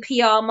 Branding,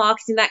 PR,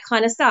 marketing, that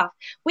kind of stuff.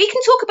 We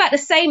can talk about the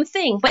same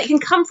thing, but it can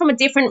come from a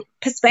different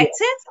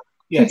perspective,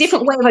 Yes. a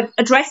different way of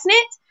addressing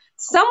it.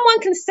 Someone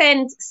can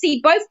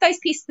see both those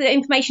pieces of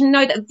information,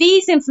 know that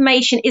V's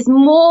information is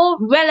more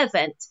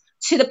relevant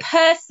to the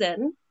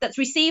person that's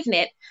receiving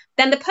it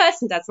than the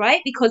person does,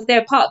 right? Because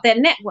they're part of their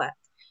network.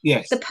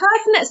 Yes. The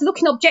person that's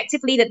looking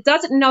objectively that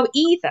doesn't know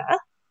either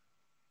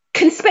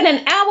can spend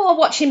an hour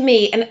watching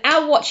me, an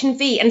hour watching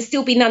V, and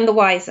still be none the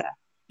wiser.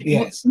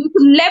 Yes. You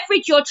can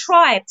leverage your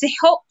tribe to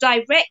help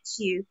direct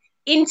you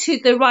into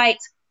the right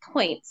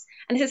points.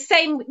 And it's the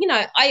same,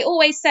 I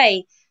always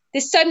say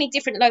there's so many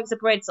different loaves of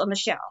breads on the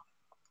shelf.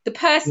 The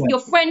person,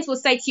 your friends will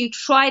say to you,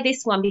 try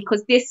this one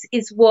because this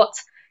is what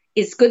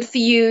is good for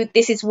you.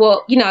 This is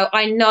what,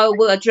 I know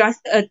will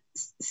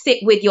sit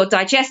with your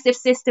digestive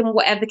system,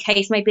 whatever the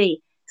case may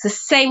be. It's the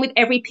same with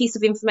every piece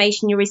of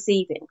information you're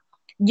receiving.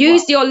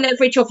 Use your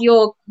leverage of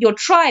your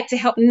tribe to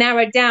help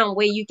narrow down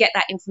where you get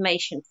that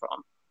information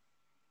from.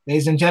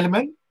 Ladies and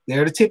gentlemen,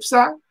 there the tips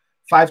are.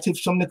 5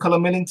 tips from Nicola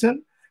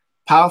Millington.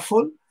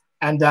 Powerful.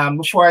 And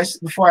before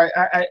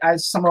I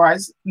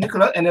summarize,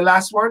 Nicola, any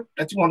last word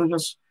that you want to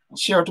just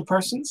share to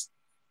persons?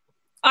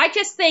 I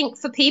just think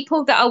for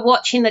people that are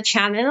watching the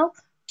channel,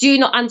 do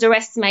not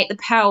underestimate the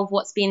power of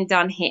what's being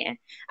done here.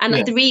 And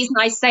the reason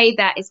I say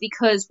that is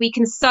because we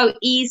can so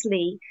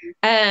easily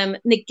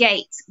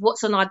negate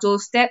what's on our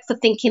doorstep for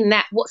thinking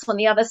that what's on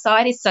the other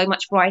side is so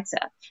much brighter.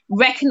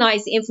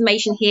 Recognize the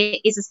information here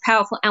is as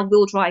powerful and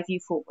will drive you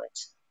forward.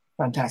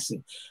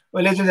 Fantastic.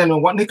 Well, ladies and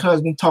gentlemen, what Nicola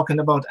has been talking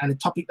about, and the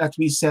topic that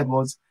we said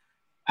was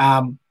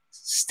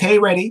stay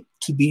ready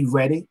to be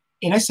ready.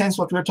 In a sense,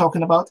 what we're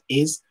talking about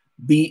is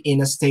be in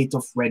a state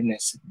of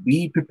readiness,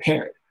 be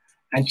prepared.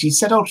 And she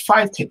set out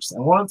 5 tips.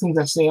 And one of the things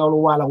I say all the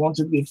while, I want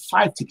to give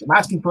 5 tips. I'm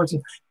asking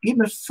person, give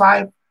me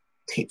 5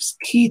 tips,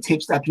 key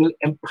tips that will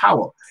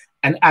empower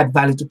and add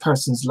value to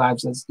person's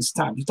lives as this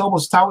time. You talk about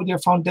start with your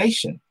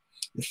foundation,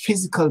 the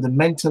physical, the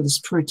mental, the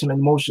spiritual, and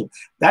emotional.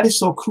 That is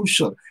so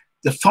crucial.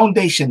 The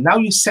foundation, now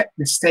you set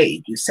the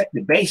stage, you set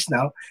the base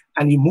now,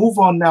 and you move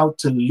on now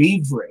to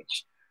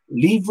leverage.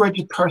 Leverage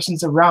the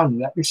persons around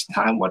you. At this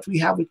time, what we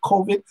have with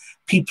COVID,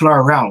 people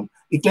are around.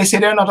 If they say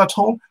they're not at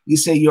home, you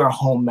say you're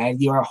home, man.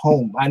 You're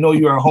home. I know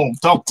you're home.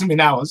 Talk to me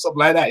now, or something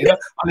like that.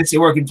 Unless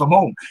you're working from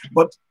home.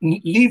 But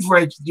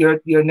leverage your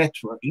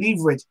network.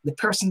 Leverage the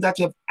person that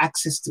you have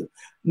access to.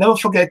 Never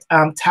forget,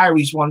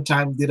 Tyrese one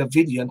time did a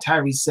video, and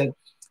Tyrese said,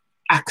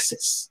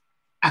 access.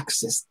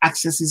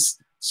 Access is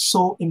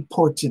so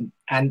important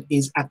and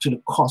is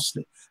actually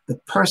costly. The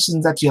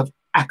person that you have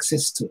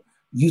access to,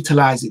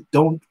 utilize it.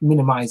 Don't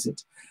minimize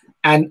it.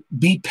 And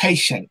be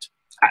patient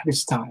at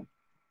this time.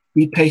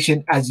 Be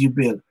patient as you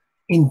build.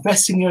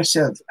 Invest in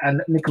yourself.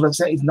 And Nicola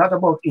said it's not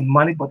about in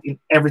money, but in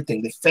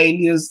everything. The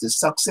failures, the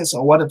success,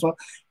 or whatever.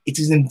 It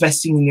is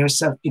investing in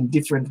yourself in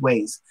different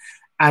ways.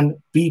 And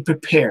be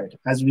prepared.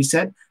 As we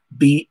said,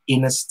 be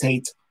in a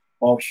state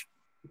of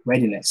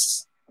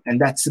readiness. And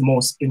that's the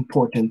most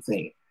important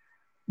thing.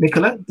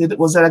 Nicola,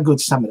 was that a good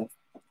summary?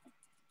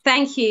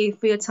 Thank you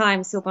for your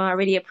time, Silvan. I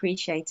really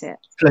appreciate it.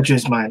 Pleasure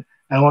is mine.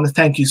 And I want to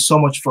thank you so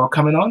much for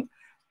coming on.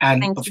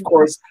 And thank of you.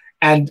 course,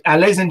 and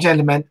ladies and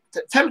gentlemen,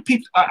 tell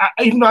people,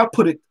 even though I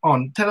put it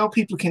on, tell how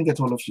people can get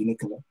hold of you,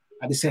 Nicola,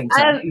 at the same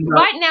time.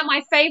 Right now,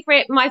 my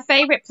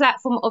favorite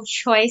platform of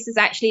choice is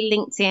actually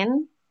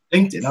LinkedIn.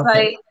 LinkedIn,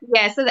 okay.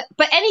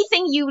 But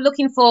anything you're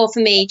looking for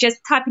me, just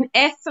type in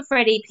F for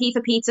Freddie, P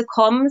for Peter,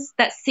 comms,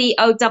 that's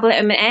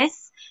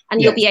COMMS,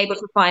 and you'll be able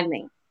to find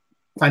me.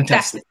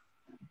 Fantastic.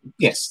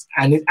 Yes,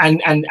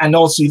 and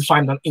also you'll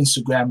find on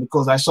Instagram,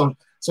 because I saw,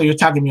 so you're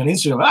tagging me on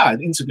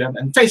Instagram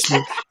and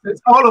Facebook.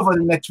 It's all over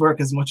the network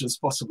as much as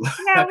possible.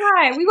 Yeah,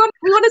 right. We want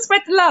to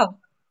spread the love.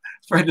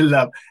 Spread the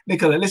love.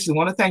 Nicola, listen, I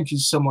want to thank you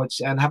so much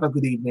and have a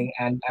good evening,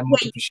 and I'm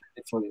much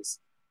appreciated for this.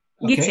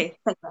 Okay?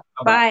 You too.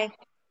 Bye.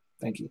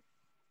 Thank you.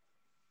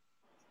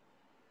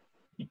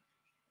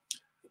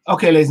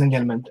 Okay, ladies and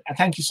gentlemen,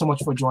 thank you so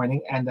much for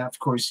joining. And of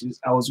course,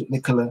 I was with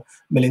Nicola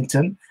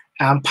Millington.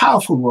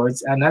 Powerful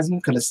words. And as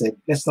Nicola said,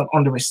 let's not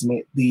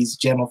underestimate these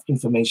gem of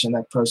information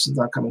that persons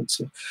are coming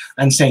to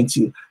and saying to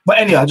you. But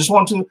anyway, I just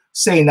want to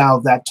say now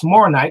that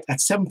tomorrow night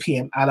at 7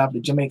 p.m., I'll have the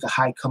Jamaica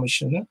High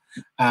Commissioner,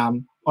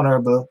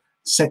 Honorable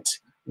Seth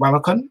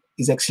Ramakon,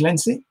 His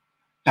Excellency,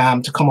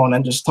 to come on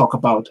and just talk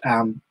about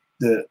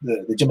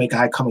the Jamaica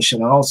High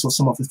Commission and also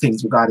some of the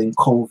things regarding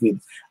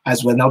COVID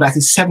as well. Now that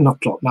is 7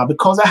 o'clock. Now,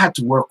 because I had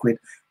to work with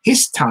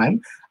his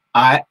time,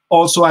 I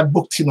also had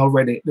booked in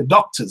already the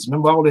doctors.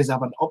 Remember, I always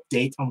have an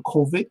update on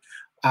COVID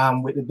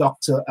with the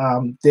doctor,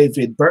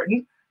 David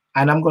Burton,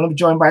 and I'm going to be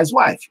joined by his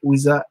wife, who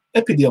is a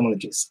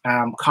epidemiologist,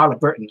 Carla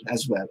Burton,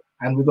 as well.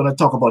 And we're going to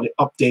talk about the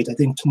update. I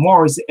think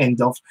tomorrow is the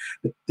end of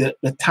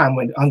the time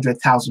when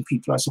 100,000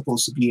 people are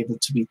supposed to be able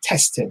to be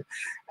tested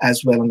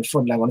as well on the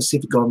front line. I want to see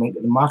if the government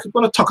and the market.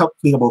 We're going to talk a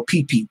bit about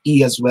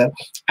PPE as well,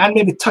 and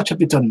maybe touch a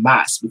bit on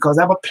masks, because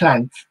I have a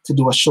plan to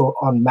do a show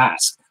on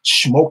masks.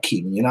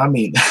 Smoking, you know what I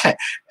mean?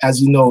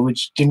 As you know, with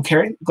Jim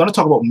Carrey, we're going to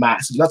talk about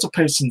masks. Lots of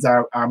persons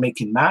are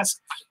making masks,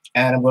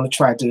 and I'm going to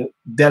try to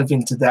delve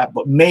into that,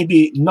 but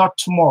maybe not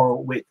tomorrow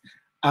with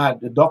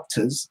the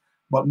doctors,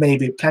 but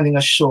maybe planning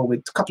a show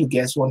with a couple of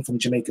guests, one from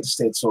Jamaica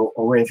States or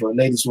wherever,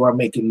 ladies who are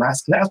making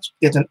masks. And I'll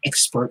get an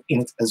expert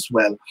in it as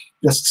well,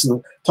 just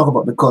to talk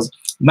about, because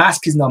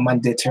mask is not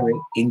mandatory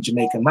in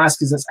Jamaica.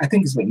 Mask is, I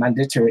think, is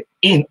mandatory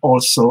in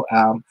also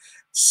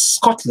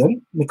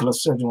Scotland. Nicola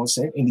Sturgeon was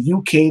saying. In the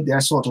UK, they're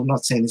sort of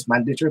not saying it's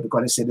mandatory,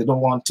 because they say they don't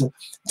want to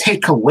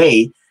take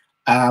away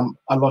a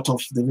lot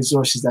of the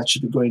resources that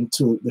should be going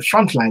to the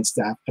frontline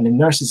staff and the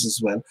nurses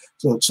as well.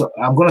 So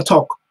I'm going to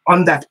talk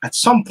on that at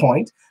some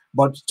point.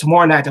 But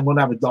tomorrow night, I'm going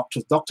to have a doctor,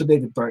 Dr.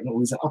 David Burton,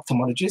 who is an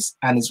ophthalmologist,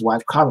 and his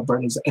wife, Carla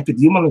Burton, is an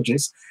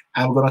epidemiologist.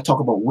 And we're going to talk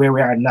about where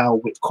we are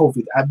now with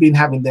COVID. I've been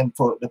having them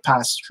for the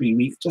past 3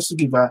 weeks, just to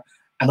give an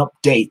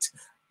update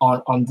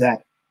on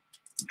that.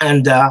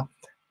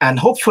 And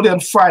hopefully on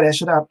Friday, I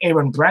should have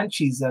Aaron Branch.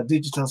 He's a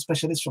digital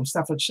specialist from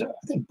Staffordshire,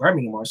 I think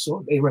Birmingham or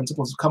so. Aaron's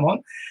supposed to come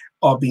on,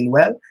 or being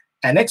well.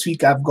 And next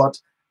week, I've got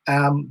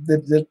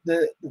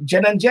the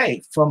Jen and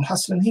Jay from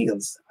Hustle and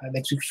Heels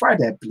next week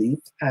Friday, I believe,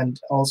 and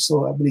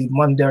also I believe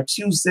Monday or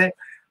Tuesday,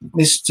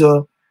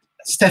 Mr.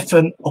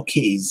 Stephen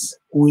O'Keys,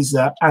 who is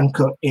an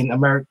anchor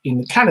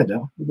in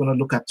Canada. We're going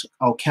to look at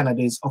how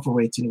Canada is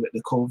operating with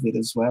the COVID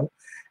as well,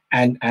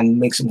 and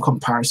make some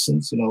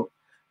comparisons. You know,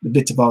 a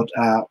bit about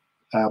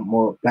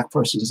more Black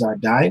persons are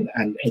dying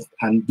and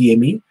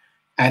BME,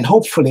 and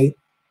hopefully,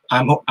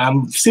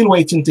 I'm still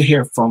waiting to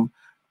hear from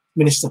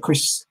Minister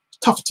Chris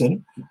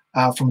Tufton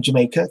from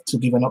Jamaica to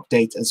give an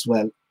update as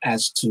well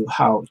as to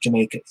how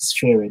Jamaica is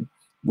faring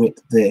with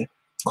the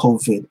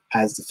COVID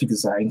as the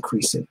figures are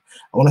increasing.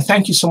 I want to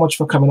thank you so much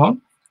for coming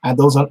on, and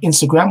those on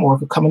Instagram or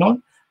for coming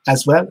on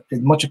as well.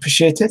 It's much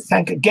appreciated.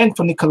 Thank again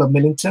for Nicola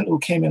Millington, who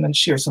came in and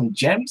shared some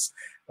gems.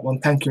 I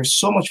want to thank you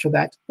so much for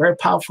that. Very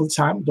powerful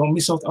time. Don't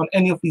miss out on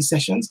any of these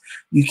sessions.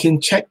 You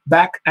can check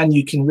back and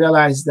you can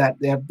realize that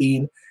there have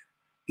been,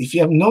 if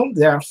you have known,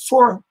 there are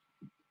 4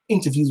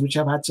 interviews which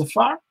I've had so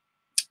far.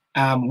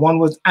 One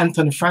was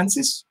Anthony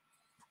Francis,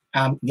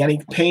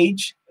 Yannick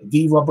Page,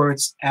 V.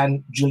 Roberts,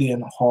 and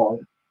Julian Hall.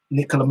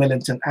 Nicola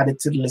Millington added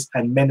to the list,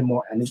 and many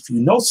more. And if you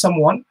know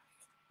someone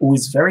who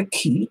is very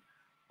key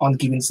on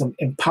giving some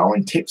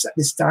empowering tips at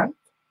this time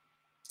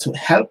to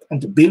help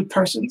and to build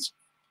persons,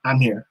 I'm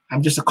here.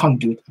 I'm just a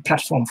conduit, a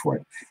platform for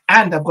it.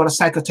 And I've got a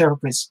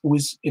psychotherapist who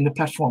is in the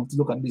platform to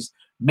look at this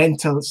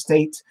mental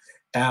state,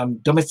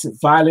 domestic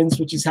violence,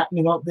 which is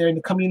happening out there in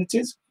the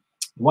communities,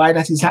 why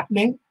that is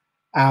happening.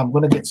 I'm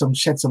going to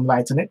shed some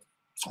light on it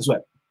as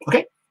well.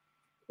 Okay.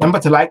 Remember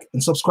to like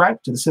and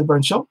subscribe to the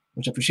Silburn Show,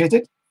 much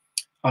appreciated.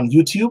 On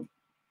YouTube,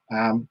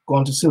 go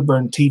on to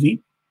Silburn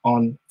TV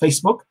on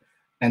Facebook,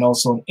 and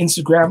also on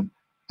Instagram,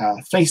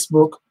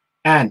 Facebook,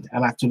 and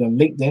I'm actually on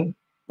LinkedIn,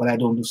 but I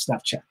don't do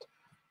Snapchat.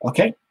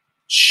 Okay.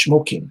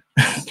 Smoking.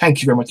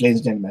 Thank you very much, ladies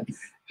and gentlemen.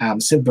 I'm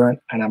Silburn,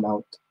 and I'm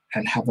out,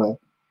 and have a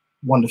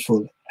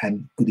wonderful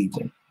and good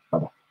evening.